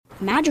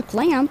Magic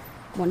lamp?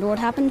 Wonder what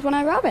happens when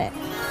I rub it.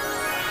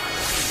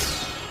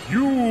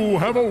 You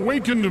have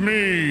awakened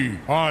me.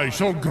 I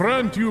shall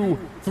grant you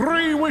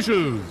 3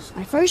 wishes.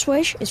 My first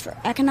wish is for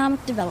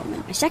economic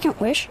development. My second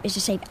wish is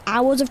to save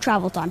hours of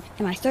travel time.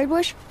 And my third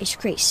wish is to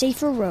create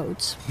safer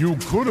roads. You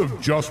could have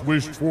just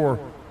wished for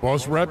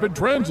bus rapid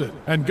transit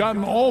and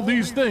gotten all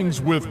these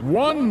things with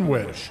 1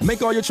 wish.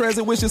 Make all your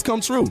transit wishes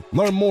come true.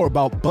 Learn more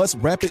about bus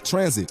rapid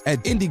transit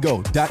at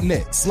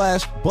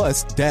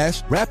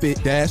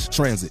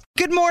indigo.net/bus-rapid-transit.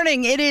 Good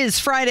morning. It is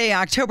Friday,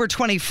 October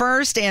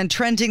 21st, and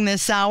trending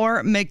this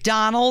hour,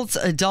 McDonald's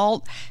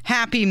adult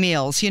Happy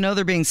Meals. You know,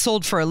 they're being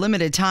sold for a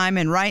limited time,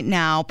 and right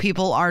now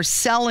people are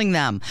selling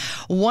them.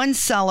 One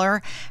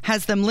seller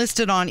has them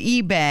listed on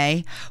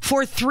eBay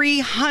for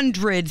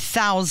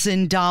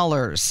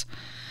 $300,000.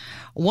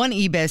 One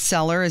eBay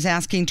seller is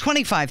asking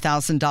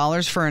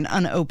 $25,000 for an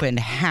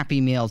unopened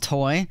Happy Meal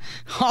toy.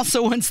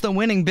 Also wants the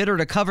winning bidder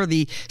to cover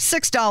the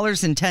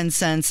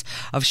 $6.10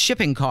 of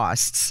shipping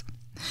costs.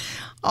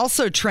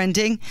 Also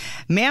trending,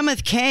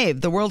 Mammoth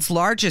Cave, the world's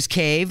largest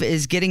cave,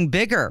 is getting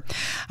bigger.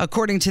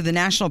 According to the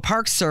National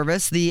Park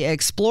Service, the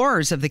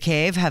explorers of the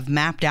cave have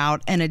mapped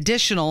out an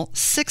additional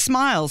 6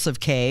 miles of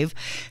cave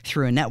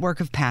through a network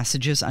of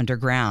passages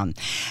underground.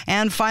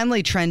 And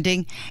finally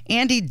trending,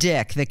 Andy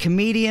Dick, the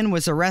comedian,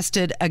 was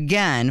arrested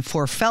again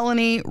for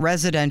felony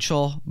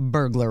residential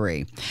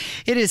burglary.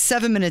 It is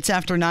 7 minutes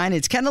after 9.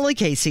 It's Kendall and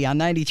Casey on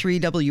 93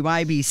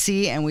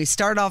 WIBC, and we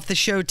start off the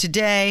show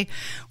today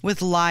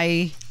with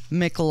Lai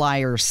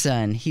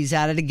McLyerson. He's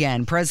at it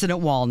again. President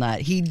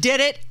Walnut. He did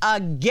it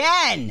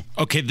again.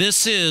 Okay,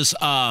 this is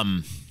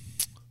I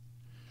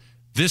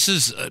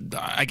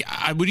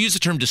would use the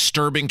term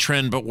disturbing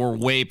trend, but we're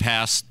way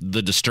past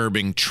the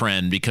disturbing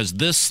trend because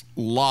this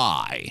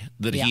lie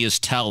that he is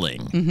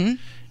telling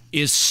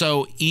is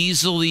so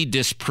easily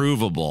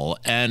disprovable.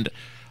 And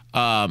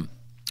I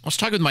was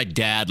talking with my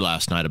dad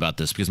last night about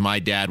this because my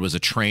dad was a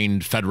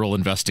trained federal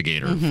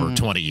investigator for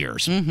 20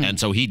 years. And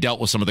so he dealt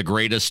with some of the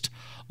greatest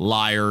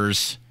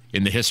liars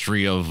in the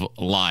history of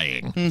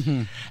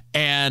lying.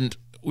 And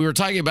we were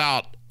talking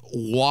about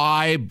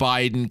why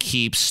Biden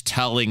keeps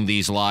telling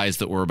these lies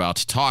that we're about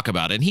to talk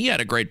about. And he had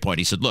a great point.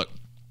 He said, look,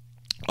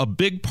 a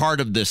big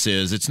part of this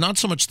is it's not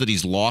so much that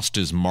he's lost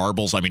his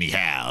marbles. I mean, he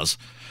has.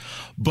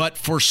 But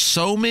for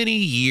so many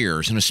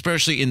years, and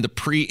especially in the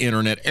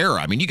pre-internet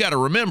era, I mean, you got to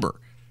remember,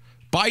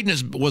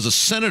 Biden was a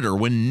senator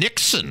when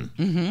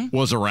Nixon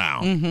was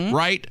around,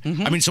 right?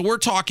 I mean, so we're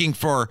talking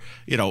for,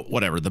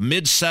 the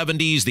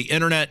mid-'70s. The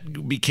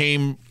internet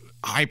became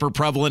hyper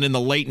prevalent in the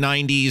late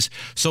 90s.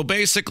 So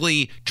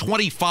basically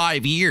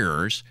 25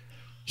 years,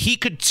 he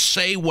could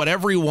say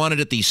whatever he wanted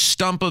at these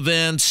stump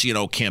events,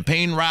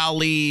 campaign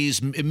rallies,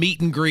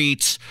 meet and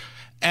greets.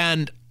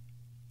 And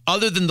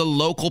other than the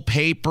local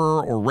paper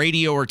or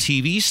radio or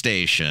TV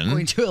station,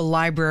 going to a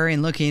library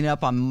and looking it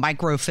up on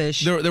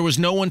microfiche, there was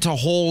no one to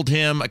hold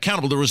him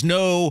accountable. There was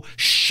no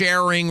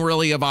sharing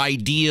really of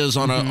ideas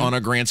on a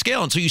grand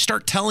scale. And so you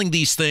start telling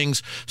these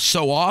things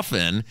so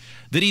often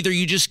that either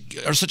you just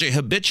are such a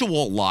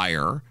habitual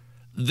liar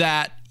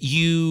that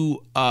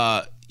you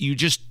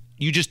just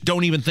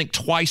don't even think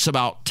twice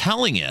about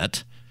telling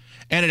it,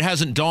 and it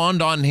hasn't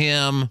dawned on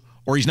him,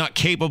 or he's not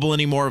capable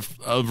anymore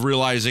of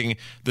realizing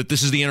that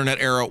this is the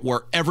internet era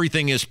where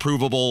everything is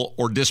provable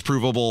or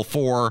disprovable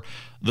for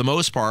the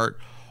most part.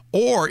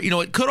 Or,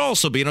 it could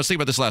also be, and I was thinking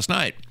about this last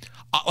night,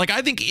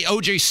 I think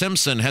O.J.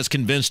 Simpson has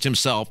convinced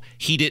himself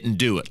he didn't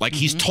do it.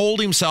 He's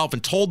told himself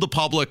and told the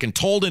public and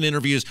told in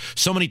interviews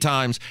so many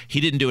times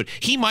he didn't do it.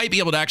 He might be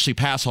able to actually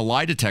pass a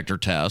lie detector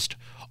test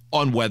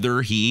on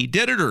whether he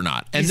did it or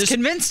not. And he's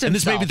convinced himself. And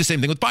this may be the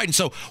same thing with Biden.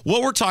 So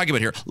what we're talking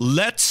about here,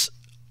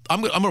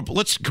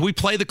 can we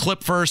play the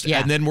clip first,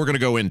 and then we're going to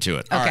go into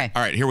it. Okay.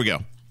 All right, here we go.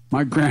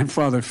 My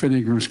grandfather,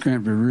 Finnegan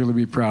Scranton, would really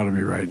be proud of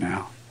me right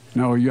now.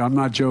 No, I'm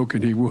not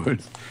joking. He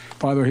would.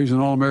 By the way, he's an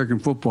All-American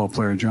football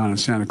player, John, in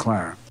Santa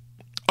Clara.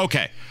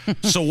 Okay.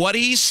 So what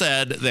he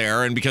said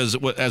there, and because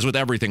as with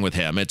everything with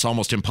him, it's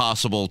almost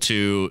impossible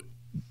to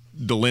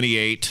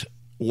delineate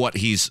what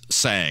he's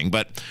saying,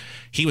 but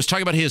he was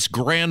talking about his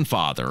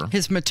grandfather.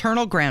 His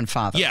maternal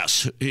grandfather.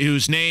 Yes,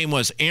 whose name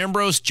was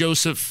Ambrose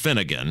Joseph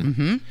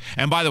Finnegan.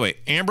 And by the way,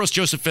 Ambrose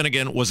Joseph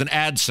Finnegan was an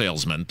ad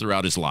salesman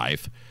throughout his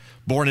life,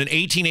 born in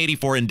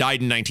 1884 and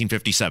died in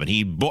 1957.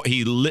 He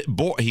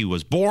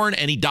was born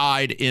and he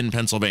died in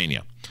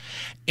Pennsylvania.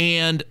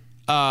 And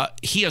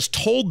he has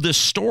told this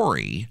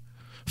story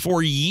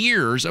for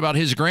years about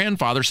his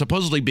grandfather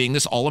supposedly being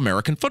this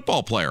All-American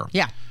football player.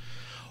 Yeah.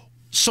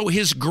 So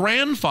his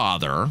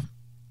grandfather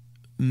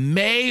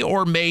may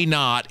or may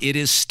not, it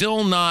is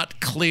still not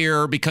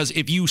clear, because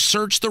if you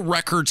search the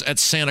records at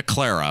Santa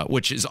Clara,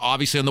 which is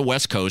obviously on the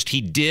West Coast,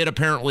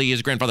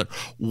 his grandfather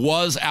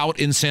was out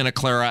in Santa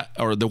Clara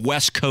or the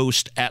West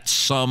Coast at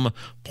some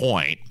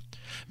point,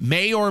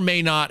 may or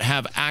may not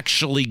have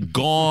actually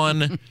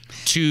gone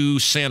to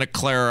Santa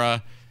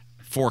Clara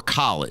for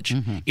college.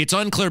 It's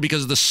unclear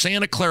because of the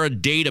Santa Clara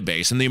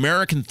database, and the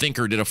American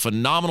Thinker did a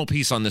phenomenal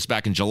piece on this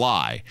back in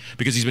July,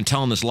 because he's been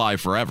telling this lie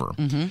forever,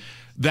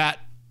 that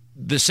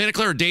the Santa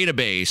Clara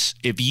database,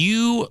 if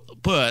you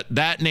put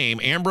that name,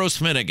 Ambrose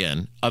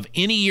Finnegan, of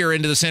any year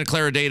into the Santa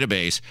Clara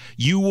database,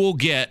 you will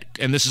get,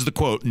 and this is the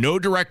quote, "No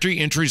directory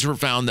entries were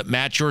found that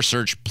match your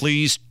search.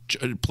 Please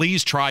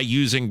try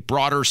using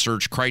broader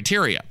search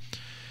criteria."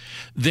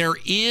 There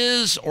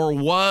is or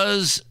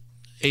was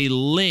a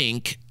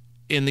link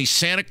in the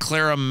Santa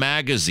Clara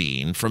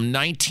magazine from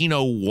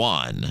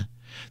 1901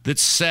 that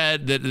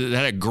said that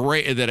had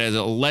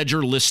a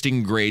ledger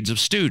listing grades of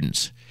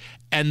students.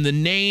 And the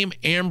name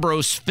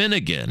Ambrose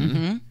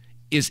Finnegan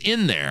is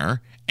in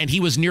there, and he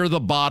was near the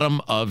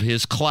bottom of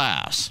his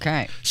class.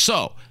 Okay.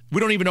 So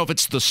we don't even know if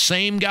it's the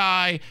same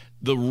guy.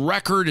 The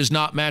record is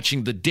not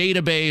matching the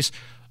database.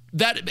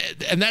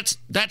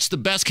 That's the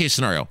best case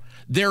scenario.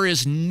 There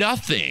is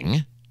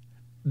nothing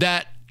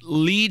that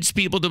leads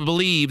people to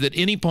believe that at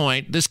any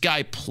point this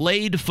guy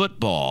played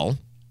football,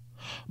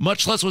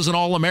 much less was an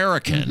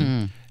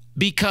All-American,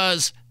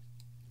 because,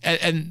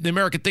 and the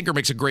American Thinker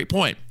makes a great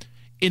point,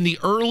 in the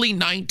early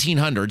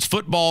 1900s,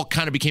 football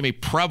kind of became a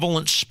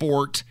prevalent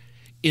sport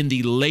in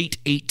the late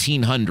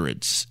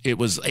 1800s. It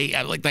was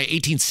like the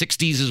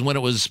 1860s is when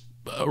it was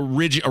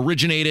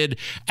originated.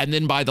 And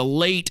then by the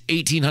late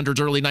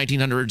 1800s, early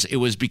 1900s, it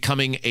was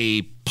becoming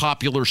a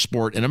popular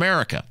sport in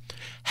America.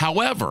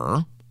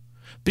 However,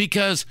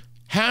 because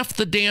half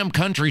the damn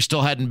country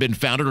still hadn't been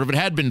founded, or if it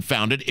had been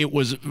founded, it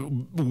was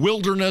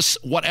wilderness,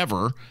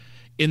 whatever,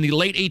 in the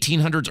late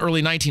 1800s,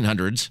 early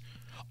 1900s,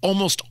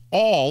 almost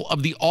all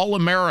of the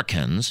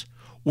All-Americans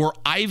were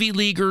Ivy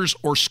Leaguers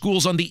or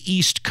schools on the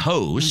East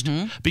Coast,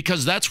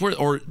 because that's where,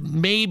 or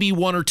maybe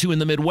one or two in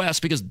the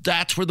Midwest, because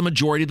that's where the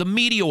majority of the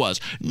media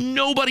was.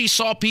 Nobody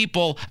saw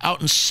people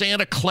out in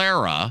Santa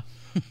Clara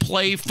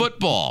play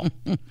football.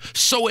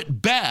 So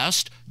at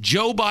best,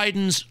 Joe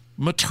Biden's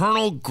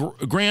maternal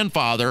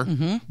grandfather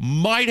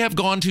might have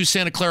gone to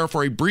Santa Clara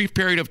for a brief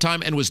period of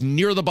time and was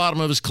near the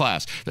bottom of his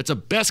class. That's a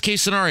best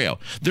case scenario.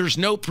 There's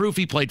no proof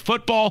he played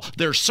football.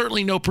 There's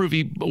certainly no proof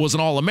he was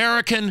an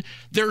All-American.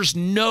 There's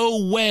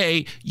no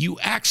way you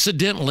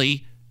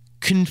accidentally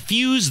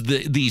confuse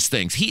these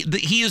things.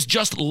 He is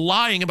just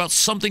lying about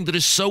something that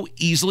is so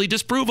easily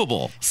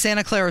disprovable.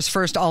 Santa Clara's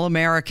first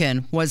All-American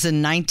was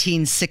in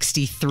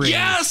 1963.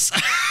 Yes!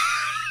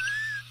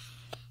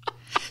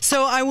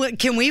 So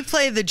can we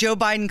play the Joe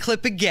Biden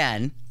clip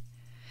again?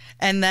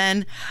 And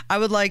then I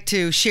would like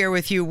to share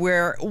with you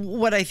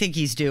what I think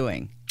he's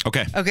doing.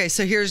 Okay. Okay,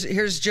 so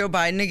here's Joe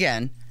Biden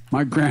again.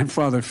 My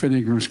grandfather,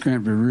 Finnegan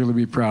Scranton, would really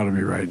be proud of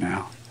me right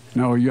now.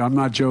 No, I'm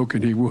not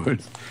joking. He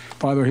would.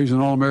 By the way, he's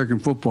an All-American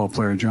football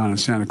player, John, in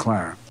Santa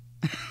Clara.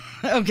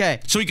 Okay.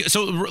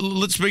 So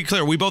let's be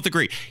clear. We both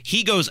agree.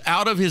 He goes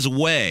out of his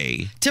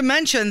way to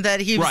mention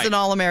that he was an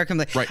All-American.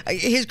 Right.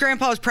 His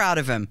grandpa was proud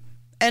of him.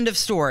 End of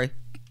story.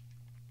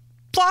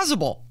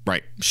 Plausible.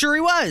 Right. Sure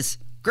he was.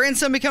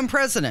 Grandson become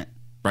president.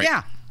 Right.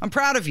 Yeah, I'm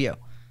proud of you.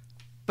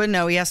 But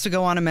no, he has to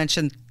go on and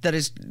mention that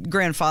his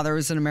grandfather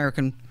is an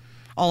American,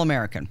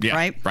 All-American,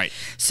 right? Right.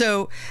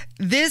 So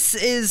this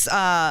is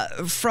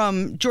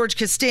from George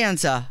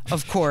Costanza,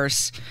 of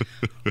course,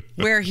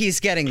 where he's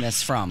getting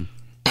this from.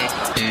 The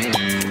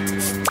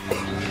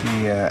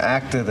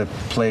actor that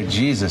played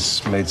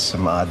Jesus made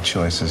some odd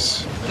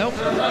choices. Nope.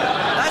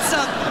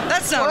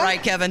 That's not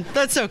right, Kevin.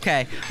 That's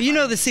okay. You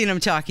know the scene I'm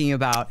talking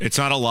about. It's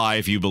not a lie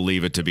if you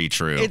believe it to be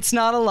true. It's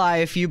not a lie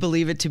if you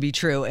believe it to be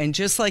true. And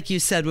just like you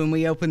said when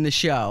we opened the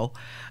show,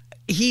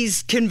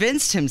 he's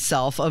convinced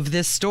himself of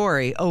this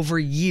story over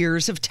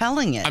years of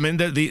telling it. I mean,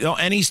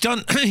 and he's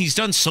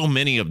done so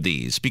many of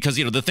these, because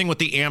the thing with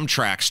the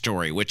Amtrak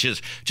story, which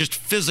is just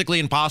physically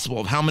impossible,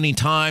 of how many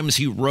times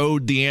he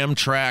rode the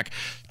Amtrak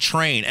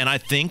train. And I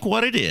think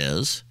what it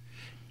is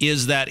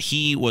that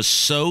he was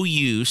so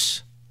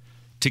used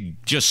to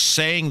just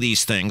saying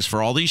these things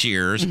for all these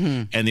years,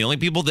 and the only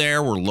people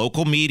there were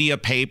local media,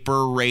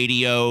 paper,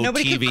 radio,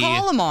 Nobody TV. Could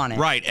call him on it.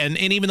 Right, and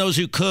even those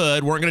who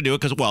could weren't going to do it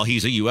because, well,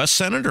 he's a U.S.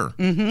 senator.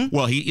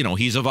 Well,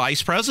 he's a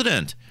vice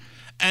president.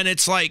 And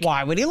it's like...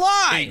 Why would he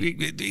lie?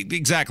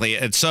 Exactly.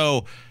 And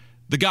so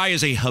the guy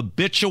is a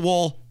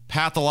habitual,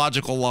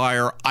 pathological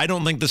liar. I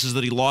don't think this is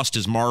that he lost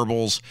his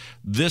marbles.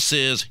 This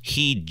is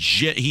he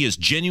is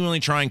genuinely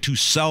trying to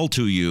sell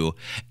to you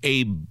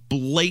a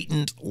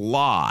blatant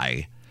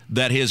lie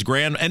that his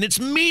and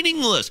it's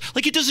meaningless.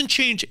 Like, it doesn't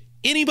change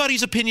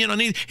anybody's opinion on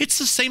anything. It's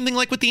the same thing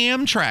like with the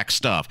Amtrak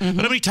stuff. But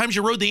how many times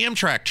you rode the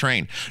Amtrak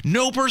train?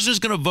 No person is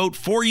going to vote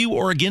for you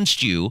or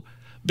against you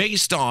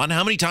based on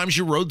how many times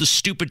you rode the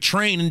stupid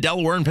train in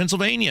Delaware and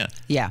Pennsylvania.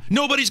 Yeah.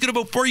 Nobody's going to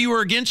vote for you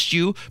or against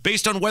you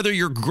based on whether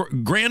your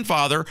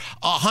grandfather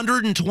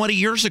 120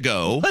 years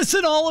ago was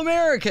an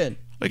All-American.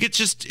 Like, it's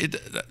just...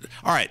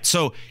 all right,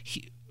 so...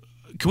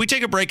 Can we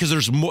take a break, because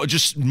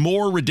there's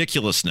more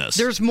ridiculousness?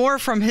 There's more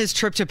from his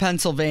trip to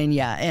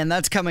Pennsylvania, and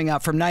that's coming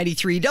up from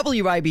 93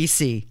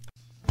 WIBC.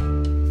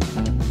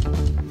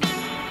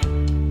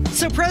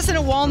 So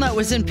President Walnut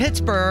was in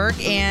Pittsburgh,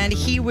 and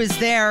he was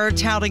there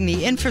touting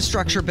the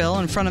infrastructure bill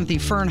in front of the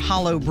Fern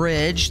Hollow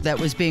Bridge that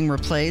was being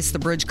replaced. The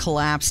bridge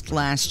collapsed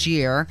last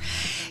year.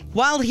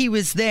 While he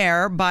was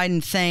there,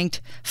 Biden thanked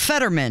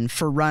Fetterman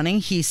for running.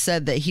 He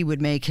said that he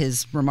would make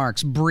his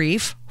remarks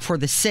brief for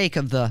the sake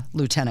of the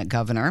lieutenant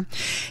governor.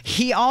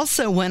 He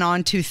also went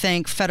on to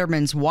thank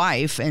Fetterman's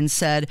wife and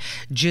said,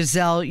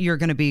 Giselle, you're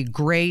going to be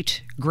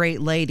great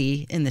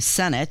lady in the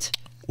Senate.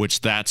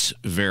 Which that's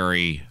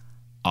very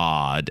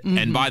odd.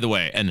 And by the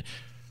way,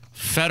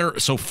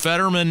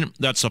 Fetterman,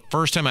 that's the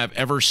first time I've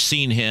ever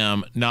seen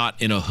him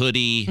not in a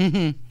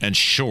hoodie and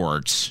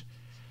shorts.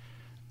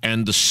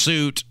 And the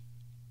suit,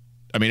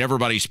 I mean,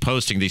 everybody's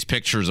posting these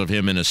pictures of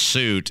him in a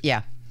suit.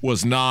 Yeah.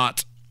 Was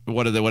not,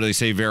 what do they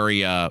say,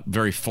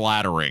 very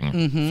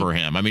flattering for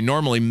him. I mean,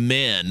 normally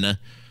men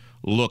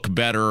look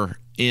better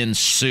in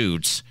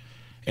suits.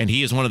 And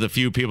he is one of the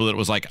few people that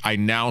was like, I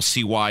now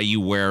see why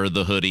you wear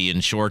the hoodie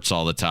and shorts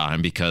all the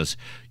time, because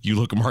you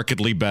look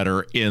markedly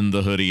better in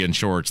the hoodie and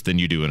shorts than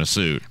you do in a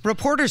suit.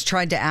 Reporters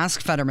tried to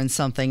ask Fetterman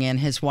something, and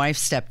his wife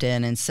stepped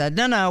in and said,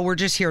 no, we're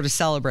just here to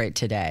celebrate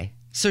today.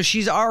 So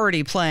she's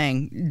already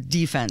playing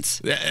defense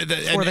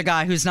for the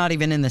guy who's not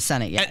even in the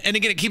Senate yet. And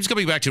again, it keeps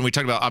coming back to, and we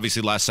talked about,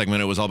 obviously, last segment,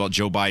 it was all about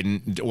Joe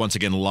Biden, once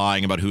again,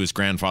 lying about who his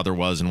grandfather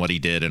was and what he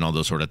did and all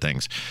those sort of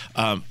things.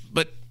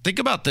 But think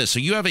about this. So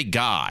you have a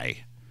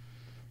guy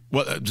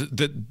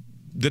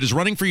that is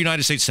running for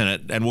United States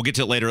Senate, and we'll get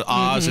to it later.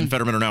 Oz and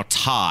Fetterman are now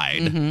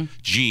tied.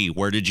 Gee,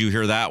 where did you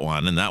hear that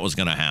one? And that was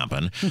going to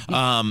happen.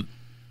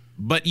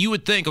 But you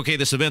would think, okay,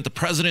 this event, the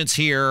president's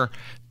here.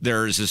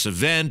 There's this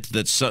event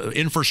that's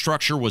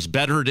infrastructure was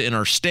bettered in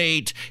our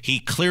state. He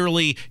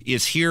clearly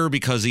is here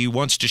because he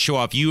wants to show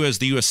off you as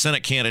the U.S.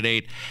 Senate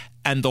candidate.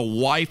 And the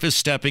wife is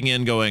stepping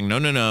in going,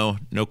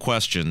 no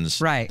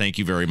questions. Right. Thank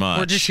you very much.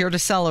 We're just here to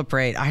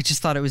celebrate. I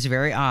just thought it was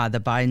very odd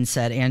that Biden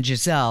said, and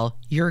Giselle,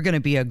 you're going to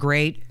be a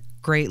great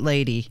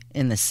lady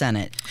in the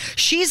Senate.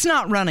 She's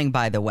not running,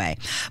 by the way.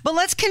 But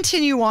let's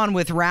continue on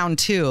with round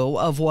two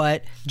of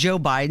what Joe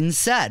Biden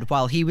said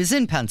while he was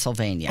in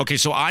Pennsylvania. Okay,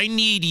 so I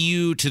need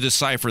you to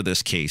decipher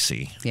this,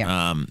 Casey.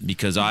 Yeah.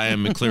 Because I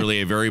am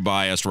clearly a very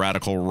biased,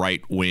 radical,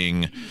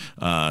 right-wing,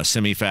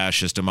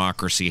 semi-fascist,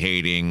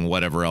 democracy-hating,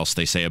 whatever else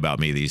they say about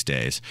me these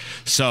days.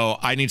 So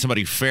I need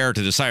somebody fair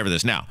to decipher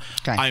this. Now,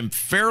 okay. I'm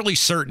fairly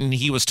certain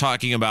he was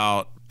talking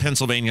about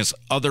Pennsylvania's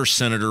other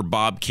senator,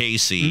 Bob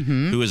Casey,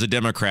 who is a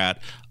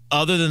Democrat.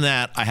 Other than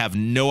that, I have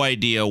no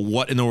idea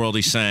what in the world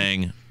he's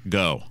saying.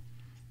 Go.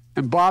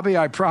 And Bobby,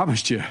 I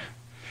promised you,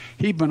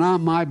 he'd been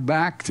on my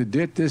back to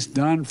get this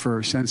done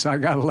since I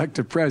got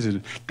elected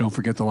president. Don't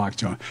forget the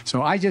lockjaw.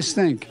 So I just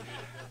think,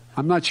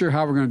 I'm not sure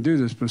how we're going to do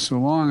this, but so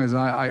long as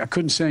I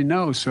couldn't say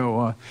no,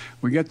 so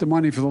we get the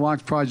money for the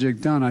locks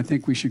project done, I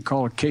think we should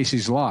call it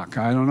Casey's Lock.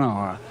 I don't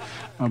know.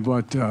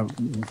 But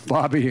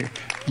Bobby,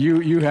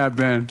 you have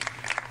been,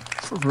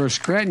 for a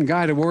Scranton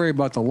guy to worry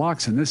about the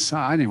locks in this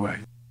side, anyway.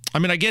 I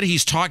mean, I get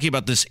he's talking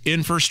about this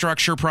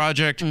infrastructure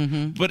project,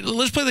 but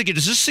let's play the game.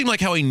 Does this seem like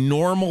how a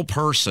normal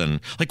person,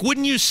 like,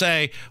 wouldn't you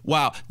say,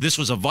 wow, this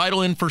was a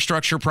vital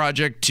infrastructure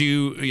project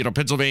to,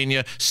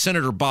 Pennsylvania.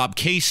 Senator Bob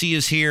Casey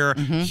is here.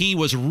 He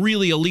was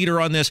really a leader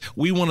on this.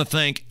 We want to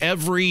thank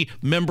every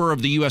member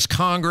of the U.S.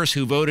 Congress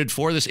who voted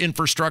for this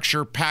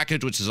infrastructure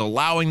package, which is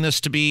allowing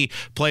this to be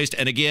placed.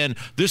 And again,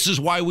 this is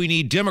why we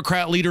need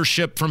Democrat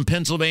leadership from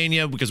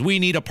Pennsylvania, because we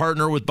need a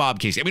partner with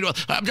Bob Casey. I mean,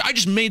 I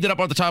just made that up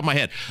off the top of my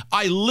head.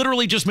 I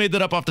literally just made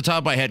that up off the top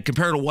of my head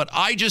compared to what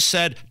I just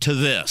said to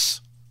this.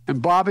 And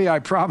Bobby, I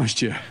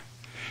promised you,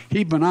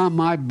 he'd been on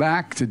my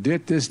back to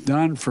get this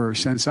done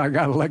since I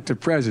got elected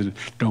president.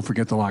 Don't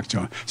forget the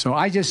lockjaw. So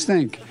I just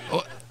think,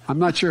 I'm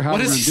not sure how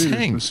we're going to do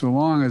this, but so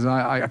long as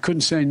I couldn't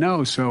say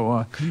no,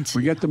 so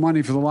we get the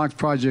money for the locks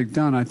project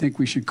done, I think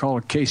we should call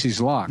it Casey's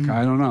Lock.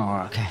 I don't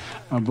know.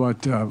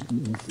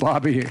 But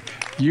Bobby,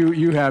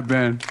 you have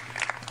been,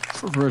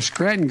 for a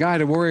Scranton guy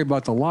to worry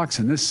about the locks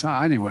in this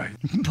side, anyway.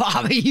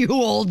 Bobby, you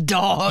old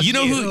dog. You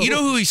know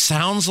who he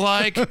sounds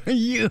like?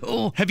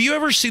 You. Have you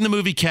ever seen the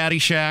movie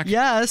Caddyshack?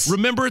 Yes.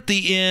 Remember at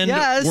the end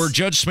where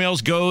Judge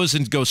Smales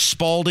goes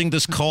Spalding,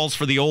 this calls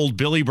for the old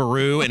Billy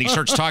Baru, and he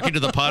starts talking to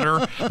the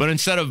putter, but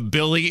instead of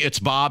Billy, it's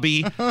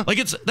Bobby.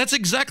 That's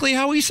exactly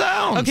how he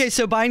sounds. Okay,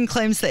 so Biden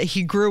claims that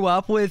he grew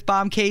up with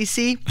Bob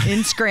Casey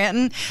in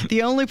Scranton.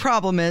 The only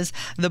problem is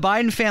the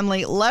Biden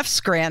family left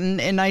Scranton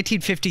in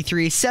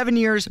 1953, 7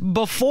 years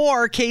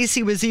before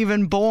Casey was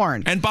even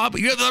born. And Bob,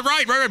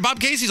 right. Bob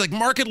Casey's like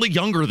markedly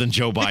younger than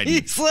Joe Biden.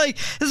 He's like,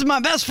 this is my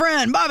best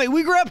friend, Bobby.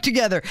 We grew up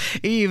together,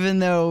 even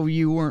though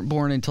you weren't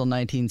born until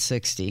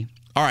 1960.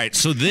 All right,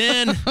 so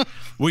then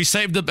we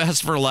saved the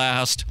best for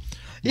last.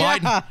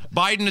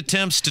 Biden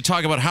attempts to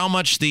talk about how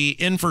much the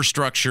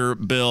infrastructure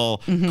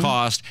bill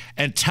cost.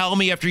 And tell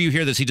me after you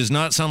hear this, he does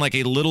not sound like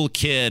a little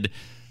kid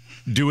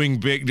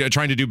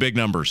trying to do big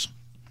numbers.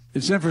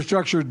 It's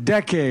infrastructure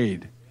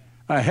decade.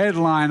 A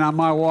headline on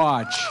my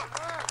watch.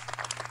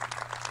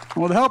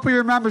 With the help of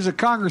your members of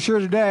Congress here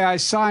today, I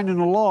signed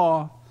into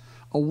law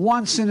a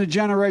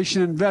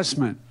once-in-a-generation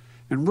investment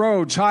and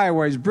roads,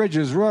 highways,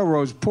 bridges,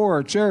 railroads,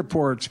 ports,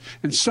 airports,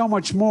 and so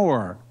much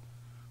more.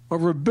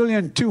 Over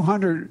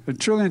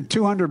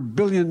 $1.2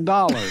 billion.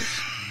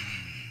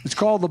 It's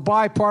called the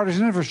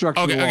bipartisan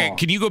infrastructure law. Okay.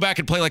 Can you go back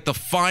and play like the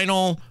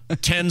final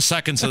 10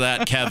 seconds of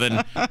that,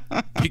 Kevin?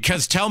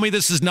 Because tell me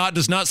this does not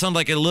sound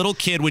like a little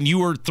kid when you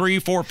were 3,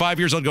 4, 5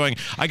 years old going,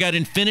 I got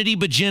infinity,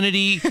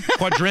 baginity,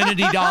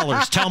 quadrinity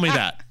dollars. Tell me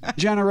that.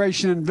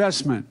 Generation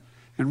investment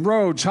in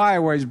roads,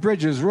 highways,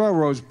 bridges,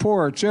 railroads,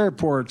 ports,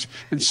 airports,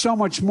 and so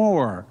much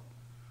more.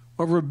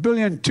 Over $1.2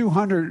 billion.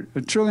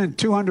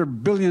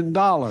 $1 billion.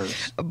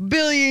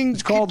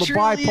 It's called the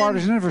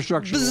bipartisan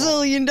infrastructure law.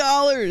 Bazillion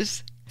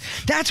dollars.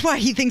 That's why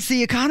he thinks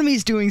the economy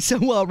is doing so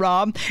well,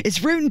 Rob.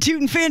 It's rootin'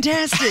 tootin'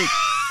 fantastic.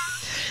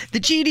 The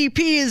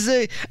GDP is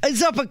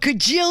up a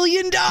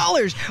cajillion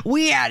dollars.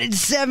 We added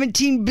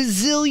 17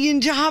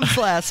 bazillion jobs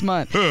last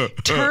month.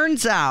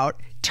 Turns out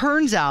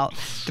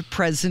the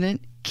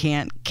president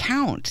can't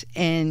count.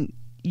 And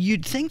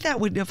you'd think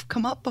that would have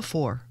come up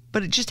before,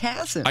 but it just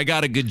hasn't. I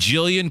got a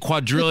gajillion,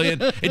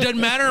 quadrillion. It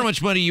doesn't matter how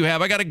much money you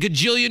have. I got a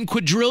gajillion,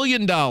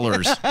 quadrillion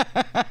dollars.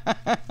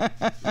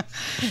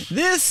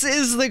 This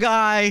is the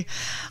guy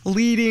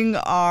leading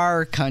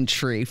our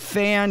country.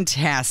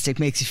 Fantastic.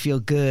 Makes you feel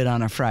good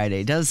on a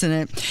Friday, doesn't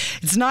it?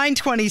 It's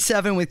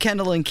 9:27 with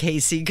Kendall and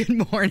Casey.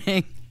 Good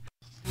morning.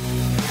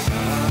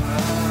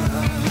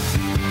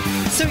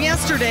 So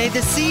yesterday, the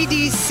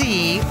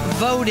CDC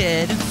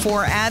voted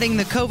for adding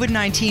the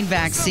COVID-19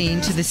 vaccine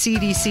to the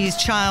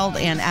CDC's child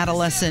and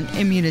adolescent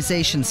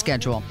immunization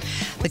schedule.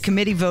 The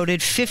committee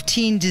voted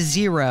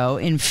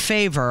 15-0 in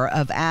favor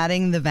of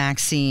adding the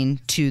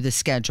vaccine to the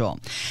schedule.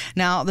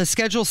 Now, the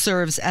schedule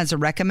serves as a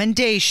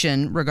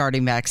recommendation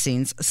regarding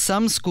vaccines.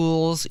 Some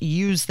schools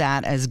use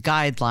that as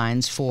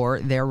guidelines for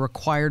their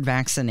required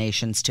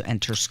vaccinations to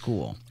enter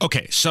school.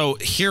 Okay, so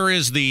here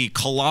is the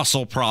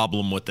colossal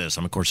problem with this.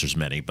 Of course, there's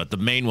many, but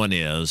the main one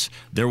is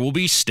there will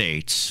be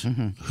states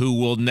who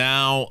will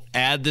now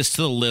add this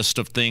to the list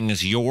of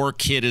things your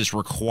kid is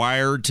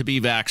required to be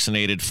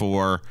vaccinated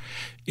for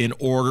in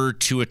order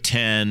to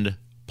attend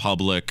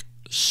public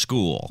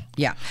school.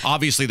 Yeah.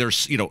 Obviously,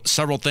 there's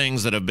several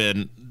things that have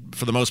been,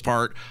 for the most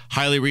part,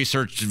 highly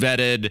researched,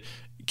 vetted.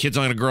 Kids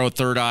aren't going to grow a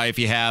third eye if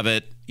you have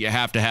it. You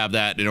have to have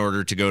that in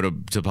order to go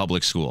to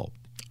public school.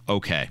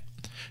 Okay.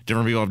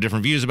 Different people have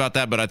different views about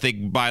that, but I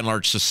think by and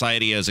large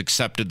society has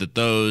accepted that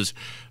those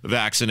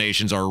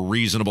vaccinations are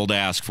reasonable to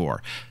ask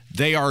for.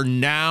 They are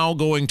now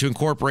going to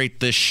incorporate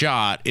this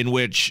shot in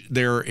which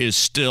there is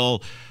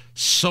still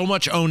so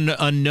much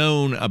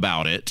unknown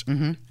about it,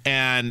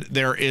 and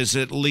there is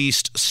at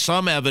least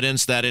some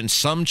evidence that in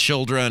some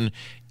children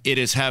it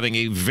is having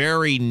a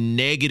very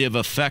negative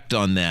effect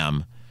on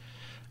them.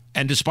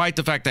 And despite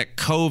the fact that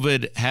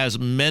COVID has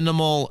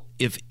minimal,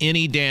 if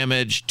any,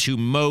 damage to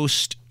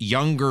most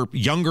younger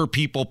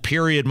people,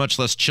 period, much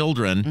less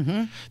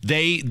children,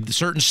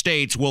 certain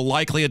states will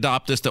likely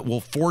adopt this that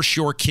will force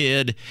your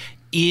kid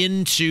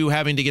into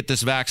having to get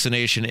this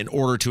vaccination in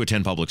order to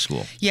attend public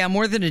school. Yeah,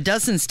 more than a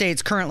dozen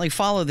states currently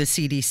follow the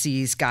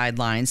CDC's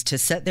guidelines to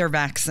set their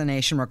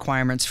vaccination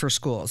requirements for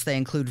schools. They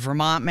include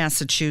Vermont,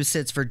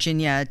 Massachusetts,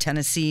 Virginia,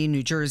 Tennessee,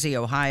 New Jersey,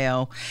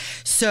 Ohio.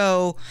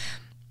 So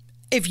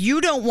if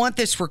you don't want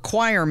this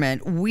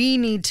requirement, we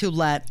need to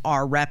let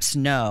our reps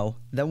know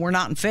that we're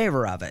not in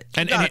favor of it.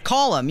 You got to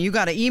call them. You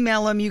got to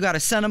email them. You got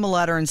to send them a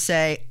letter and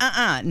say,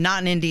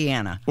 not in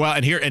Indiana. Well,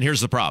 and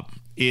here's the problem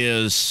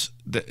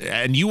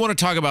and you want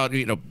to talk about,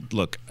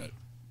 look,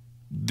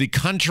 the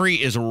country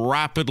is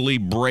rapidly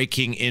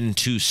breaking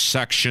into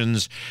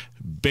sections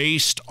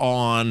based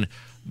on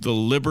the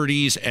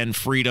liberties and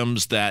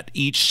freedoms that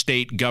each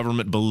state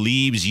government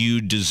believes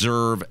you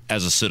deserve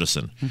as a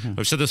citizen.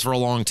 I've said this for a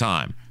long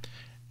time.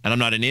 And I'm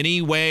not in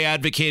any way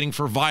advocating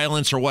for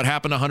violence or what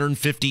happened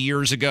 150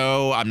 years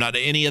ago. I'm not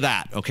any of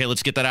that. Okay,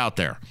 let's get that out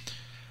there.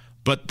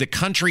 But the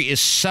country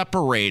is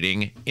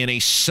separating in a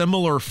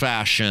similar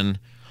fashion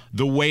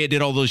the way it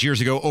did all those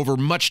years ago over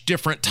much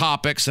different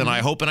topics. And I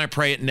hope and I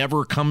pray it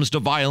never comes to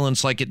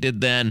violence like it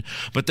did then.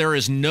 But there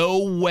is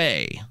no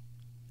way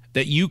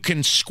that you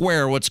can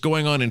square what's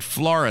going on in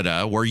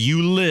Florida, where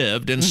you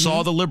lived and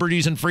saw the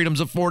liberties and freedoms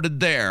afforded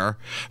there,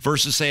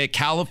 versus, say,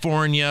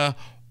 California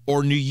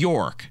or New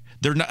York.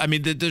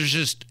 There's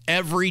just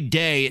every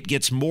day it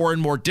gets more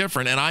and more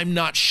different. And I'm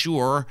not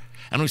sure,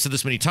 and we've said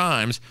this many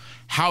times,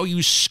 how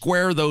you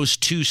square those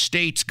two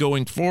states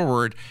going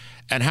forward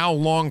and how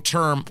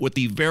long-term, with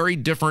the very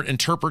different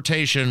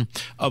interpretation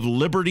of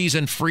liberties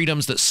and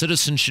freedoms that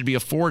citizens should be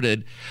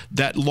afforded,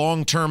 that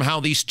long-term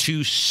how these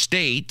two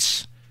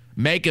states,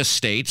 mega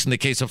states, in the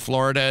case of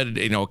Florida,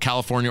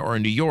 California or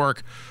New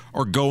York,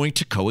 are going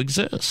to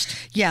coexist.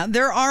 Yeah,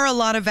 there are a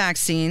lot of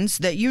vaccines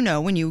that,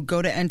 when you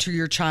go to enter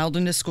your child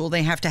into school,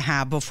 they have to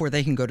have before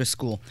they can go to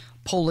school.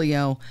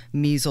 Polio,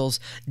 measles,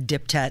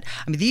 diptet.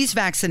 These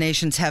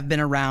vaccinations have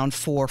been around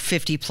for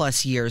 50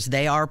 plus years.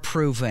 They are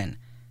proven.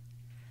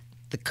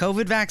 The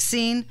COVID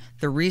vaccine,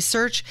 the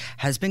research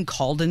has been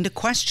called into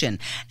question,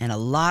 and a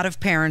lot of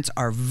parents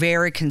are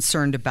very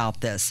concerned about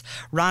this.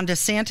 Ron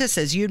DeSantis,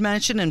 as you'd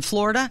mentioned in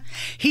Florida,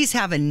 he's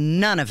having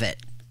none of it.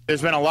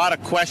 There's been a lot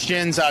of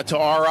questions to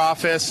our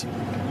office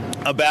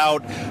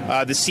about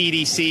the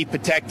CDC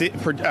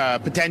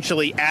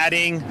potentially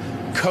adding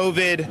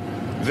COVID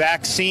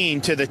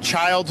vaccine to the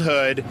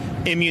childhood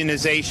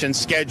immunization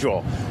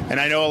schedule.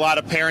 And I know a lot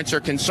of parents are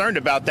concerned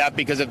about that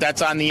because if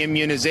that's on the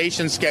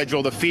immunization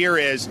schedule, the fear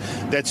is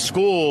that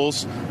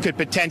schools could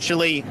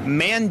potentially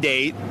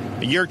mandate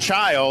your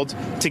child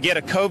to get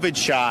a COVID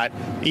shot,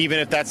 even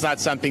if that's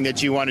not something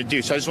that you want to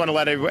do. So I just want to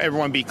let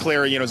everyone be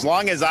clear, as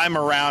long as I'm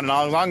around and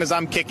as long as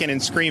I'm kicking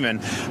and screaming,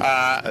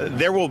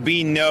 there will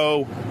be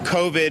no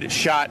COVID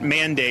shot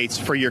mandates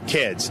for your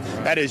kids.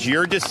 That is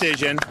your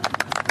decision.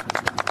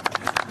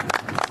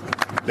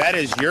 That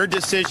is your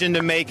decision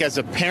to make as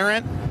a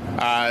parent.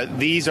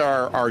 These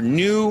are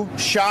new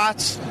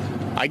shots.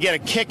 I get a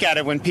kick out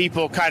of when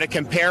people kind of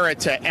compare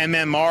it to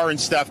MMR and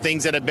stuff,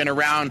 things that have been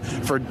around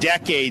for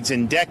decades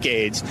and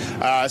decades.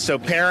 So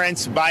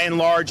parents, by and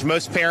large,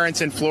 most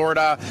parents in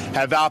Florida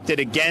have opted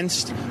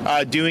against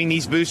doing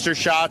these booster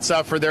shots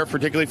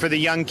particularly for the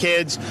young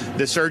kids.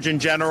 The Surgeon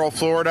General of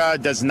Florida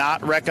does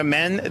not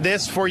recommend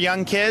this for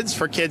young kids,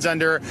 for kids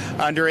under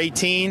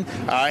 18.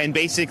 And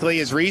basically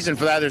his reason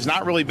for that, there's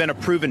not really been a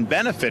proven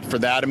benefit for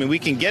that. I mean, we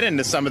can get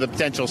into some of the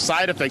potential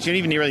side effects. You don't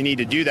even really need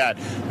to do that.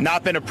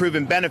 Not been a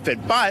proven benefit.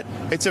 But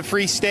it's a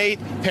free state.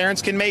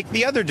 Parents can make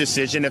the other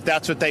decision if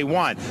that's what they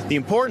want. The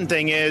important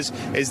thing is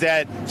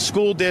that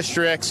school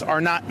districts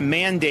are not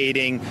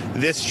mandating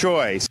this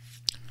choice.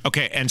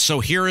 Okay, and so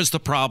here is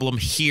the problem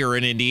here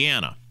in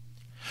Indiana.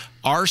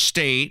 Our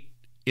state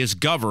is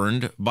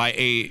governed by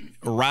a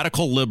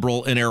radical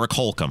liberal in Eric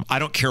Holcomb. I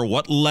don't care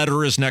what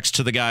letter is next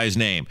to the guy's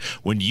name.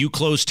 When you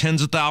close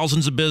tens of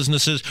thousands of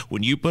businesses,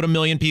 when you put 1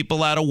 million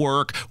people out of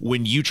work,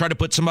 when you try to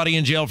put somebody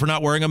in jail for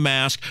not wearing a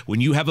mask, when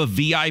you have a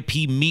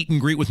VIP meet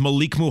and greet with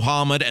Malik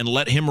Muhammad and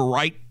let him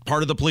write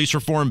part of the police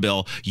reform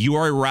bill, you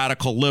are a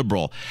radical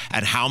liberal.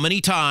 And how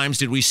many times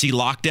did we see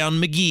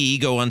Lockdown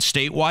McGee go on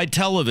statewide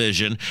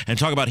television and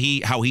talk about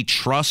how he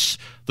trusts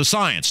the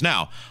science?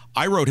 Now,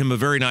 I wrote him a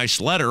very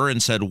nice letter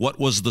and said, what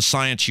was the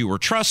science you were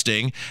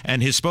trusting?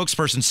 And his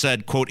spokesperson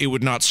said, quote, it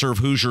would not serve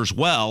Hoosiers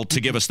well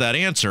to give us that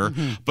answer.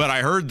 Mm-hmm. But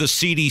I heard the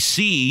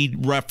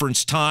CDC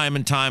reference time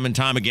and time and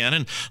time again.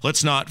 And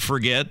let's not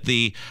forget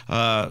the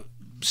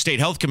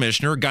state health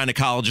commissioner,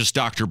 gynecologist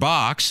Dr.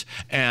 Box.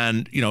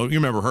 And, you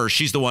remember her.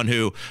 She's the one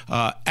who,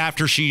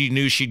 after she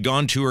knew she'd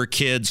gone to her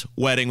kid's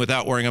wedding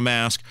without wearing a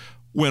mask,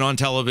 went on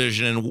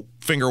television and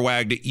finger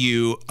wagged at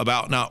you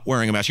about not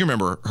wearing a mask. You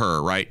remember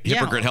her, right? Yeah.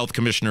 Hypocrite health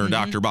commissioner, mm-hmm.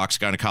 Dr. Box,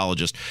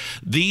 gynecologist.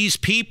 These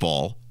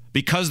people,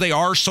 because they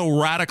are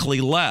so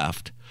radically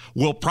left,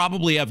 will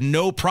probably have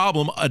no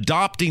problem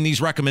adopting these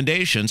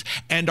recommendations,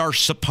 and our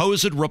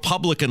supposed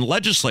Republican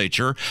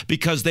legislature,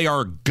 because they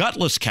are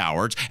gutless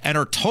cowards and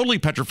are totally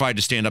petrified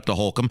to stand up to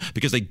Holcomb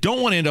because they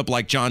don't want to end up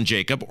like John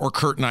Jacob or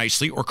Kurt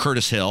Nicely or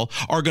Curtis Hill,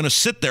 are going to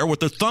sit there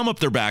with their thumb up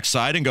their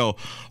backside and go,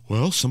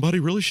 well, somebody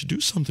really should do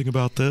something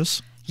about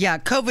this. Yeah,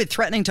 COVID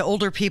threatening to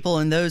older people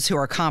and those who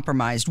are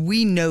compromised.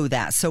 We know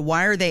that. So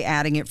why are they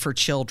adding it for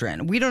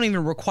children? We don't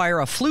even require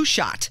a flu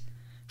shot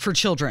for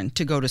children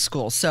to go to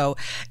school. So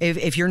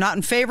if you're not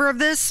in favor of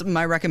this,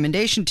 my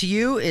recommendation to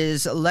you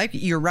is let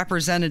your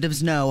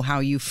representatives know how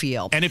you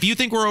feel. And if you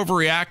think we're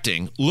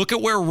overreacting, look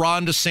at where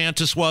Ron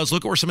DeSantis was.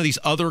 Look at where some of these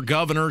other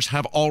governors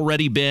have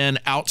already been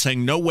out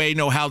saying, no way,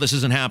 no how, this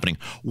isn't happening.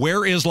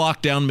 Where is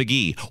Lockdown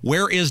McGee?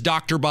 Where is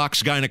Dr.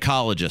 Box,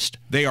 gynecologist?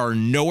 They are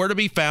nowhere to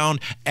be found.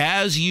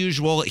 As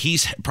usual,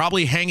 he's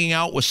probably hanging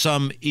out with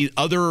some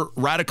other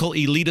radical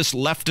elitist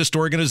leftist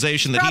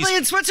organization. Probably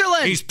in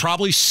Switzerland. He's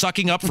probably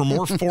sucking up for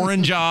more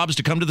foreign jobs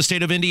to come to the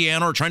state of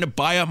Indiana, or trying to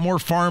buy up more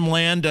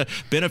farmland to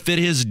benefit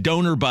his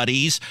donor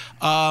buddies.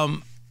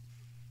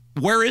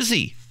 Where is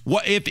he?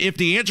 What if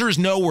the answer is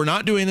no, we're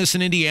not doing this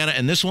in Indiana,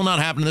 and this will not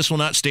happen, this will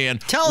not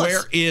stand? Tell us.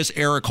 Where is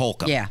Eric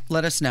Holcomb? Yeah,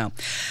 let us know.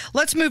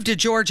 Let's move to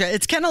Georgia.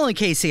 It's Kendall and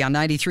Casey on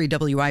 93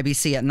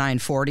 WIBC at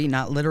 940.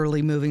 Not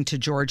literally moving to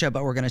Georgia,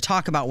 but we're going to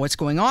talk about what's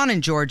going on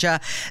in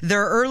Georgia.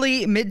 Their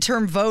early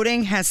midterm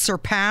voting has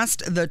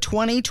surpassed the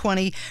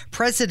 2020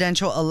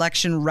 presidential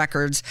election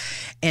records,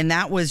 and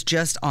that was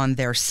just on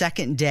their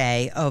second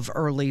day of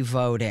early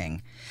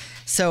voting.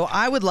 So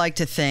I would like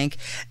to think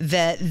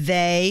that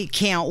they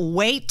can't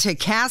wait to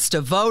cast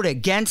a vote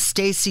against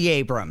Stacey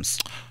Abrams.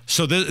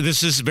 So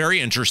this is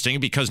very interesting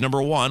because,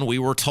 number one, we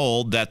were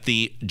told that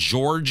the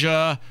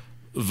Georgia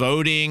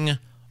voting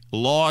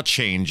law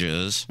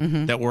changes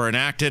that were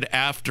enacted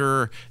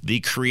after the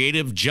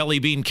creative jelly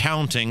bean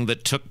counting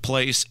that took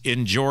place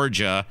in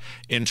Georgia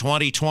in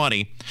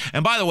 2020.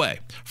 And by the way,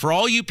 for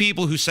all you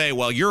people who say,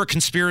 well, you're a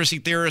conspiracy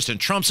theorist and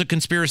Trump's a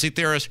conspiracy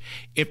theorist,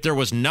 if there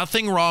was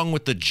nothing wrong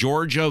with the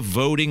Georgia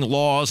voting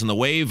laws and the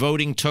way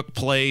voting took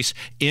place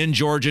in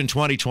Georgia in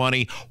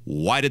 2020,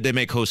 why did they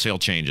make wholesale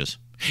changes?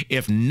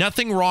 If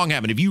nothing wrong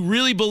happened, if you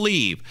really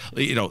believe,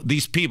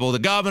 these people, the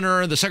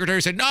governor, the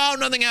secretary said, no,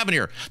 nothing happened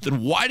here,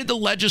 then why did the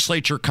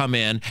legislature come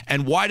in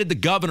and why did the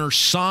governor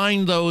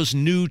sign those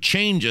new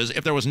changes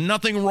if there was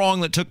nothing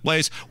wrong that took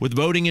place with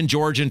voting in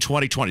Georgia in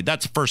 2020?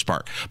 That's the first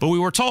part. But we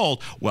were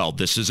told, well,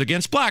 this is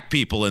against black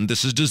people and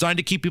this is designed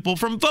to keep people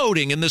from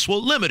voting and this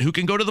will limit who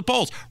can go to the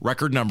polls.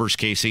 Record numbers,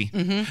 Casey.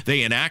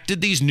 They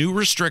enacted these new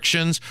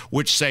restrictions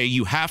which say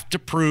you have to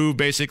prove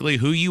basically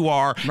who you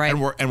are, right.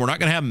 and we're not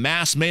going to have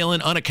mass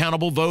mail-in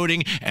unaccountable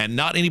voting, and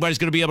not anybody's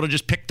going to be able to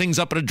just pick things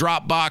up in a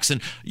drop box,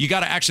 and you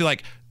got to actually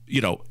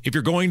if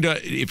you're going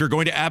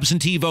to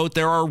absentee vote,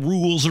 there are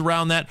rules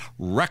around that.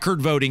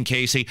 Record voting,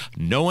 Casey.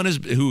 No one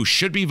who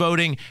should be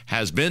voting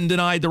has been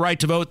denied the right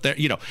to vote. There,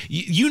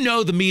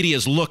 the media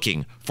is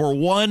looking for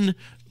one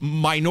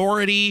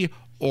minority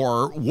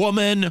or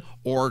woman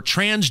or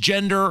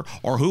transgender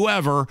or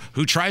whoever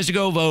who tries to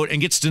go vote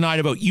and gets denied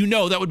a vote.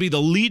 That would be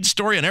the lead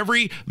story on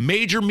every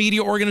major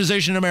media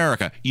organization in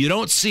America. You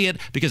don't see it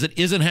because it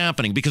isn't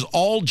happening. Because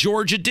all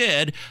Georgia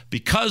did,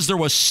 because there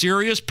was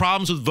serious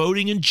problems with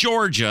voting in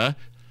Georgia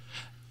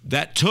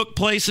that took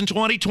place in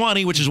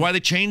 2020, which is why they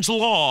changed the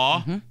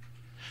law.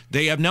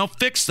 They have now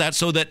fixed that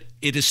so that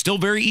it is still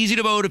very easy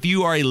to vote if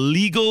you are a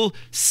legal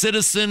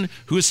citizen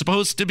who is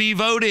supposed to be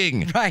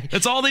voting. Right.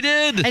 That's all they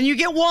did. And you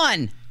get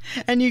one.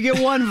 And you get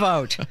one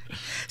vote.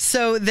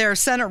 So their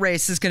Senate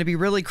race is going to be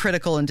really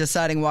critical in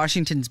deciding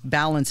Washington's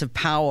balance of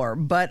power.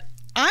 But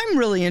I'm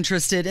really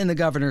interested in the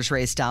governor's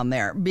race down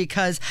there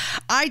because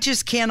I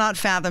just cannot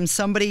fathom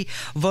somebody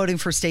voting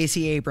for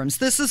Stacey Abrams.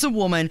 This is a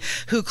woman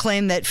who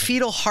claimed that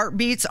fetal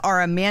heartbeats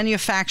are a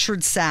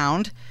manufactured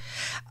sound.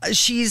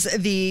 She's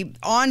the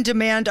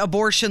on-demand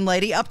abortion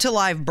lady up to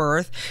live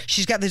birth.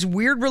 She's got this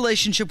weird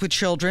relationship with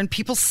children.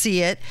 People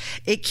see it.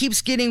 It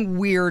keeps getting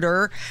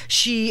weirder.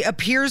 She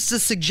appears to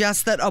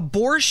suggest that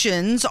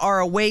abortions are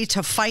a way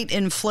to fight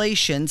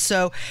inflation.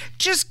 So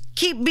just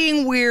keep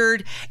being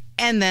weird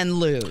and then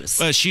lose.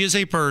 She is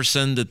a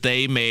person that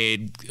they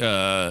made,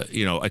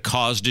 a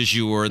cause du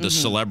jour, the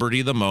celebrity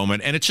of the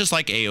moment. And it's just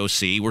like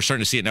AOC. We're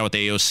starting to see it now with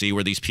AOC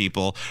where these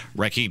people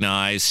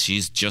recognize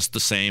she's just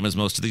the same as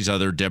most of these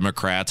other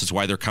Democrats. It's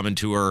why they're coming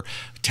to her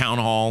town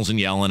halls and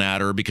yelling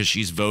at her because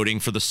she's voting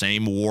for the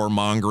same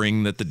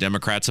warmongering that the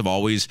Democrats have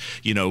always,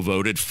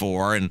 voted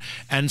for.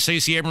 And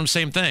Stacey Abrams,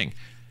 same thing.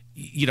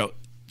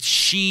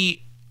 If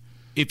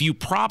you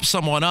prop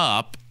someone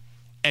up,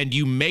 and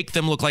you make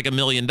them look like $1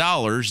 million,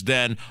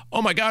 then,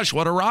 oh my gosh,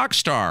 what a rock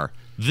star.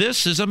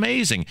 This is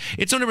amazing.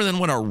 It's no different than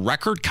when a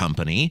record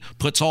company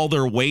puts all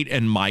their weight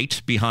and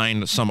might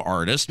behind some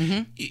artist.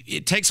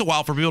 It takes a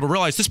while for people to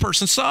realize this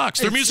person sucks.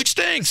 Their music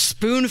stinks.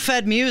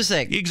 Spoon-fed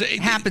music.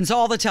 It happens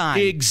all the time.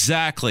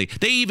 Exactly.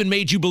 They even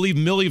made you believe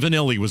Milli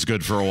Vanilli was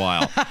good for a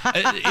while.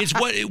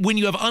 When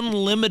you have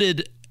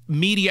unlimited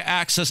media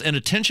access and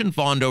attention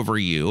fawned over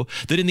you,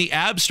 that in the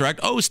abstract,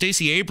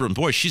 Stacey Abrams,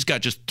 boy, she's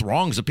got just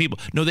throngs of people.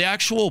 No, the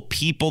actual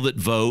people that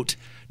vote,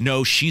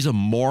 no, she's a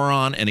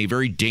moron and a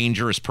very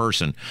dangerous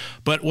person.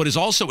 But what is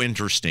also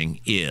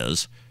interesting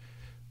is,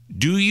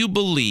 do you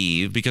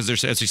believe, because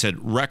there's, as you said,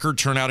 record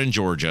turnout in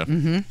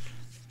Georgia,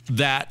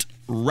 that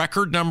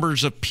record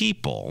numbers of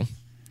people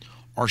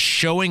are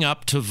showing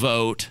up to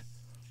vote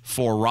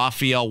for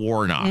Raphael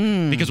Warnock?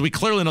 Because we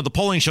clearly know the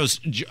polling shows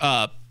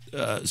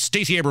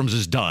Stacey Abrams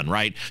is done,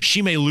 right?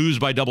 She may lose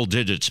by double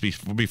digits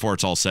before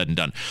it's all said and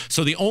done.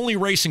 So the only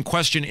race in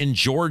question in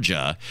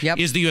Georgia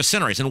is the U.S.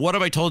 Senate race. And what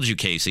have I told you,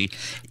 Casey?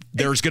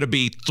 There's going to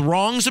be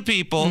throngs of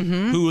people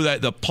who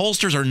the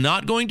pollsters are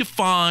not going to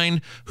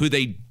find, who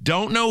they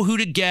don't know who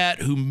to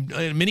get, who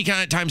many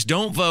times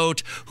don't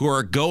vote, who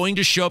are going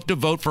to show up to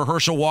vote for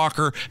Herschel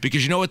Walker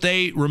because you know what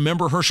they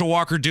remember Herschel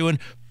Walker doing?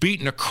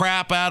 Beating the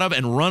crap out of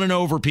and running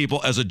over people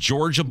as a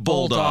Georgia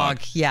Bulldog.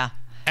 Yeah.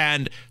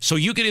 And so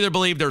you can either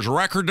believe there's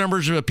record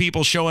numbers of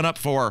people showing up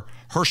for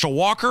Herschel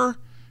Walker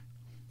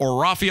or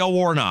Raphael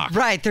Warnock.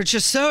 Right. They're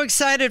just so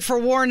excited for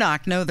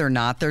Warnock. No, they're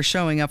not. They're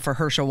showing up for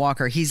Herschel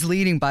Walker. He's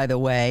leading, by the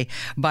way,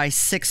 by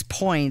 6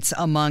 points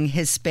among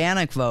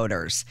Hispanic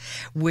voters,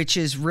 which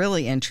is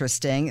really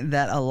interesting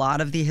that a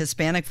lot of the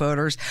Hispanic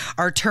voters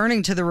are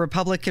turning to the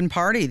Republican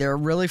Party. They're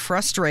really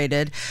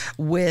frustrated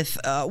with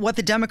what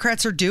the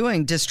Democrats are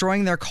doing,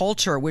 destroying their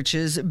culture, which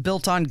is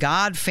built on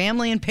God,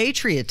 family, and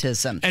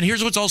patriotism. And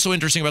here's what's also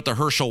interesting about the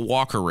Herschel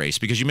Walker race,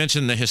 because you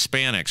mentioned the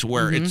Hispanics,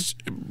 where it's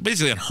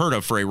basically unheard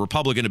of for a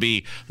Republican to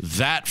be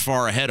that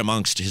far ahead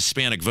amongst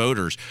Hispanic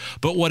voters.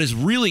 But what is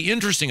really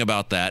interesting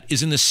about that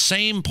is in the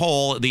same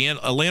poll, the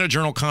Atlanta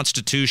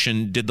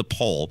Journal-Constitution did the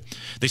poll.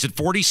 They said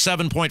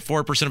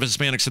 47.4% of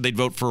Hispanics said they'd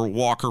vote for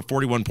Walker,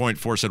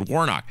 41.4% said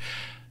Warnock.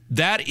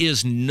 That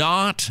is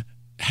not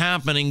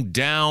happening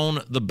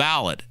down the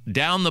ballot.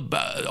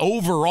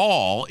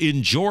 Overall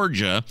in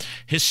Georgia,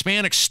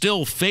 Hispanics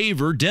still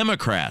favor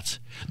Democrats.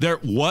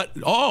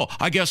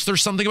 I guess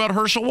there's something about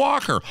Herschel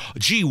Walker.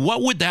 Gee,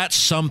 what would that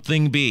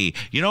something be?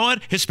 You know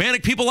what?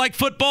 Hispanic people like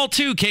football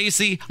too,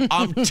 Casey.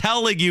 I'm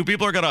telling you,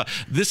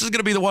 this is going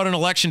to be the one on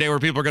election day where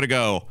people are going to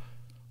go,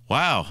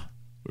 wow,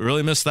 We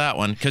really missed that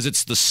one because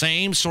it's the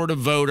same sort of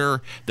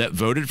voter that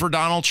voted for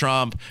Donald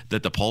Trump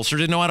that the pollster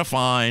didn't know how to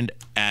find.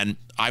 And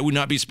I would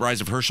not be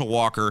surprised if Herschel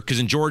Walker, because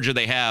in Georgia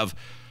they have,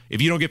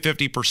 if you don't get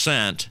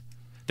 50%,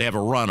 they have a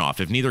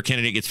runoff. If neither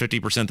candidate gets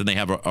 50%, then they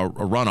have a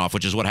runoff,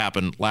 which is what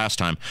happened last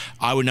time.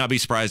 I would not be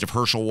surprised if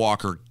Herschel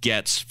Walker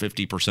gets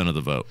 50% of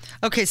the vote.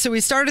 Okay, so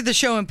we started the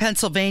show in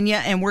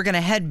Pennsylvania, and we're going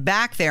to head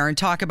back there and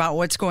talk about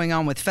what's going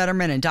on with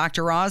Fetterman and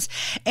Dr. Oz,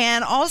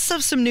 and also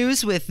some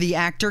news with the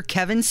actor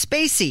Kevin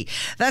Spacey.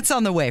 That's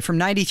on the way from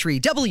 93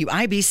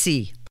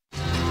 WIBC.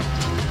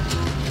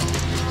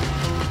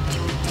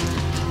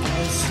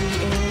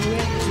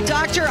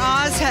 Dr.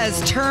 Oz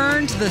has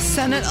turned the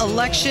Senate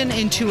election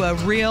into a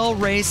real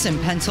race in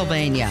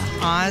Pennsylvania.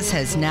 Oz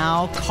has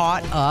now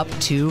caught up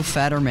to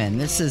Fetterman.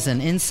 This is an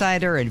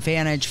Insider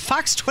Advantage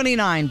Fox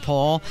 29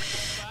 poll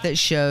that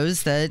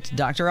shows that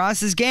Dr.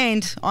 Oz has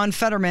gained on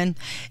Fetterman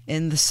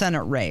in the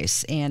Senate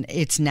race, and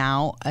it's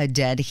now a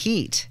dead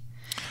heat.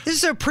 This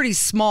is a pretty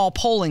small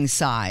polling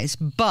size,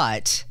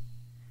 but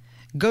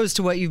goes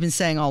to what you've been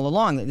saying all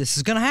along, that this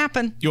is going to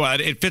happen.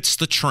 It fits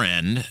the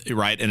trend,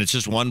 right? And it's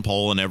just one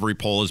poll, and every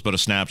poll is but a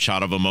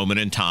snapshot of a moment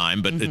in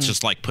time. But it's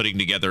just like putting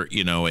together,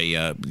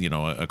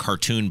 a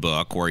cartoon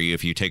book where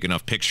if you take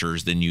enough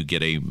pictures, then you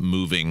get a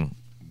moving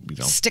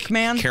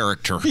Stickman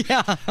character.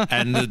 Yeah.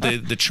 And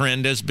the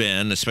trend has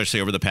been, especially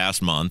over the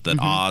past month, that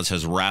Oz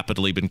has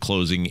rapidly been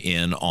closing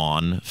in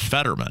on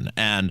Fetterman.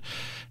 And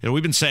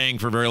we've been saying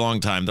for a very long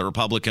time that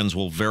Republicans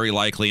will very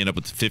likely end up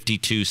with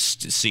 52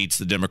 seats,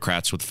 the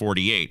Democrats with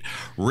 48.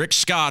 Rick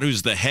Scott,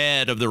 who's the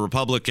head of the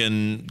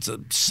Republican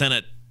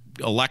Senate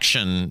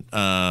election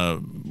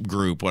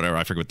group, whatever,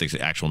 I forget what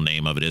the actual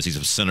name of it is. He's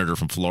a senator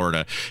from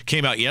Florida,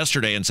 came out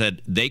yesterday and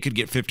said they could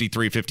get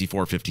 53,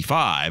 54,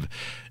 55.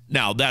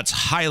 Now, that's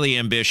highly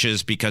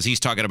ambitious because he's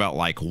talking about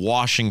like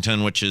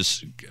Washington, which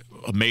is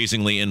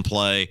amazingly in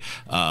play,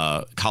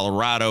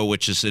 Colorado,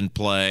 which is in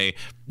play,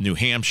 New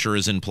Hampshire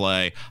is in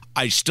play.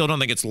 I still don't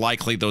think it's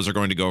likely those are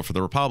going to go for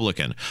the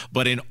Republican.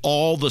 But in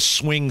all the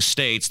swing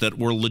states that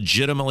were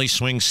legitimately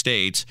swing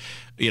states,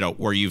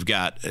 where you've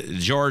got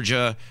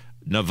Georgia,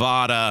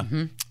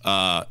 Nevada,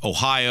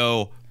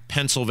 Ohio,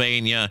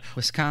 Pennsylvania,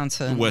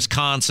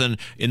 Wisconsin,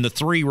 in the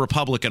three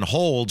Republican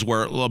holds,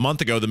 where a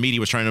month ago the media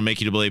was trying to make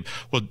you to believe,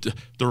 well,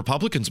 the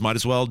Republicans might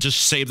as well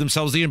just save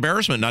themselves the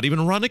embarrassment, not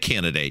even run a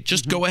candidate.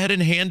 Just go ahead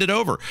and hand it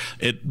over.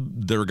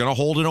 They're going to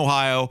hold in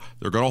Ohio.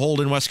 They're going to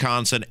hold in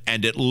Wisconsin.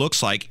 And it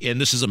looks like,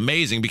 and this is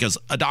amazing because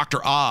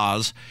Dr.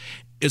 Oz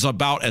is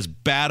about as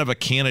bad of a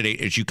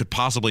candidate as you could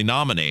possibly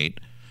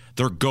nominate.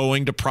 They're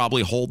going to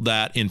probably hold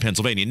that in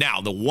Pennsylvania. Now,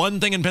 the one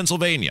thing in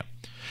Pennsylvania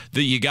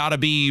that you got to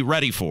be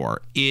ready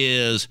for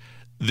is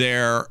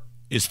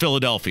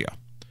Philadelphia.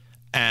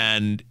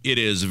 And it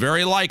is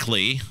very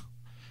likely,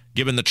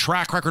 given the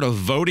track record of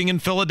voting in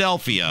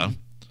Philadelphia,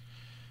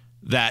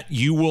 that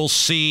you will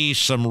see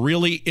some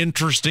really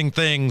interesting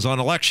things on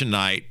election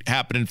night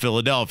happen in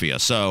Philadelphia.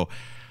 So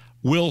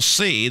we'll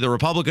see. The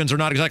Republicans are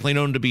not exactly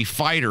known to be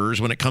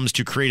fighters when it comes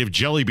to creative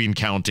jelly bean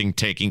counting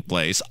taking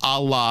place, a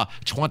la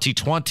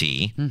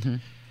 2020.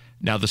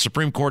 Now, the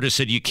Supreme Court has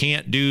said you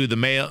can't do the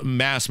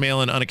mass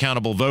mail-in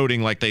unaccountable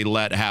voting like they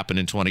let happen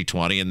in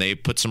 2020, and they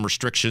put some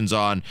restrictions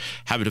on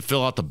having to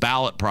fill out the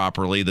ballot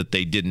properly that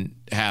they didn't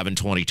have in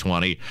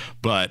 2020.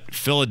 But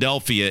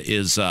Philadelphia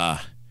is,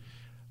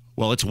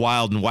 it's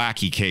wild and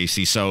wacky,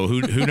 Casey, so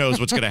who knows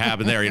what's going to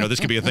happen there. This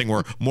could be a thing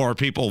where more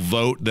people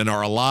vote than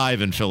are alive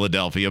in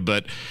Philadelphia,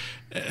 but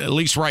at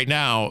least right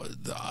now,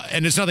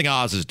 and it's nothing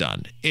Oz has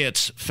done.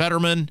 It's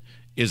Fetterman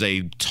is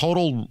a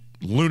total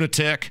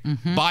lunatic.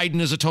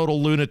 Biden is a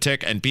total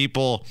lunatic, and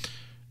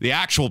the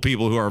actual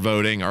people who are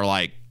voting are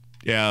like,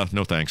 yeah,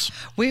 no thanks.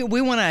 We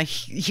want to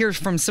hear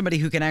from somebody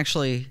who can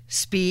actually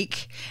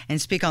speak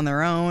on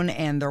their own,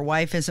 and their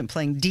wife isn't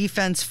playing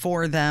defense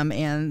for them,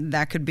 and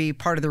that could be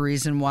part of the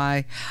reason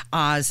why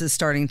Oz is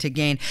starting to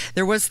gain.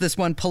 There was this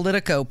one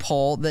Politico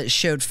poll that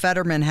showed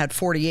Fetterman had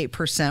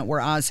 48%, where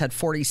Oz had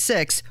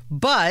 46%,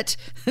 but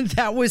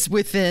that was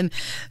within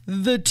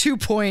the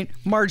 2-point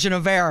margin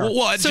of error.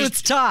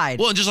 It's tied.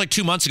 Well, and just like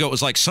 2 months ago, it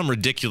was like some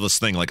ridiculous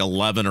thing, like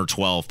 11 or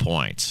 12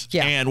 points.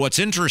 Yeah. And what's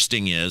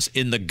interesting is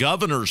in the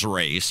governor's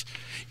race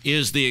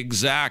is the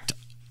exact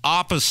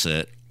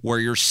opposite, where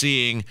you're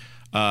seeing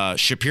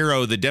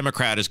Shapiro, the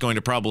Democrat, is going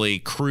to probably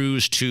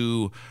cruise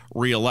to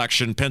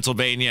re-election.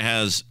 Pennsylvania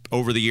has,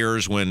 over the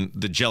years, when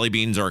the jelly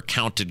beans are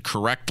counted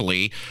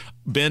correctly,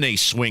 been a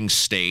swing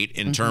state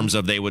in terms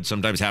of they would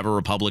sometimes have a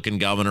Republican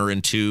governor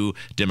and 2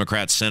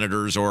 Democrat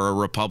senators, or a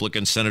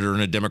Republican senator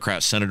and a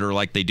Democrat senator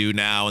like they do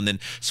now, and then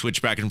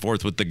switch back and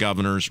forth with the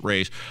governor's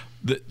race.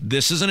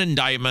 This is an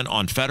indictment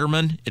on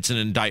Fetterman. It's an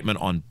indictment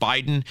on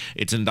Biden.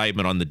 It's an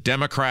indictment on the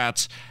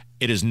Democrats.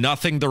 It is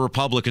nothing the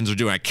Republicans are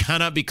doing. I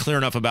cannot be clear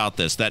enough about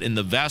this, that in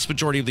the vast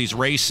majority of these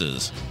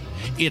races,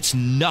 it's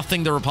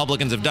nothing the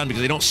Republicans have done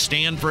because they don't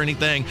stand for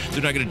anything.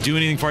 They're not going to do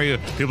anything for you.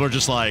 People are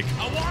just like,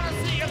 I want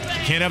to see a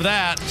thing. Can't have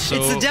that. So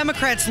it's the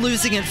Democrats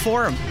losing it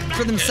for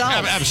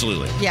themselves.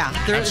 Absolutely. Yeah,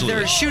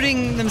 they're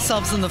shooting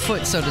themselves in the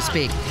foot, so to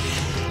speak.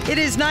 It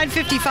is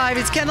 9:55.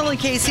 It's Kendall and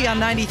Casey on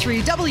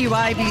 93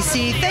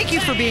 WIBC. Thank you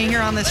for being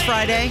here on this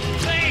Friday.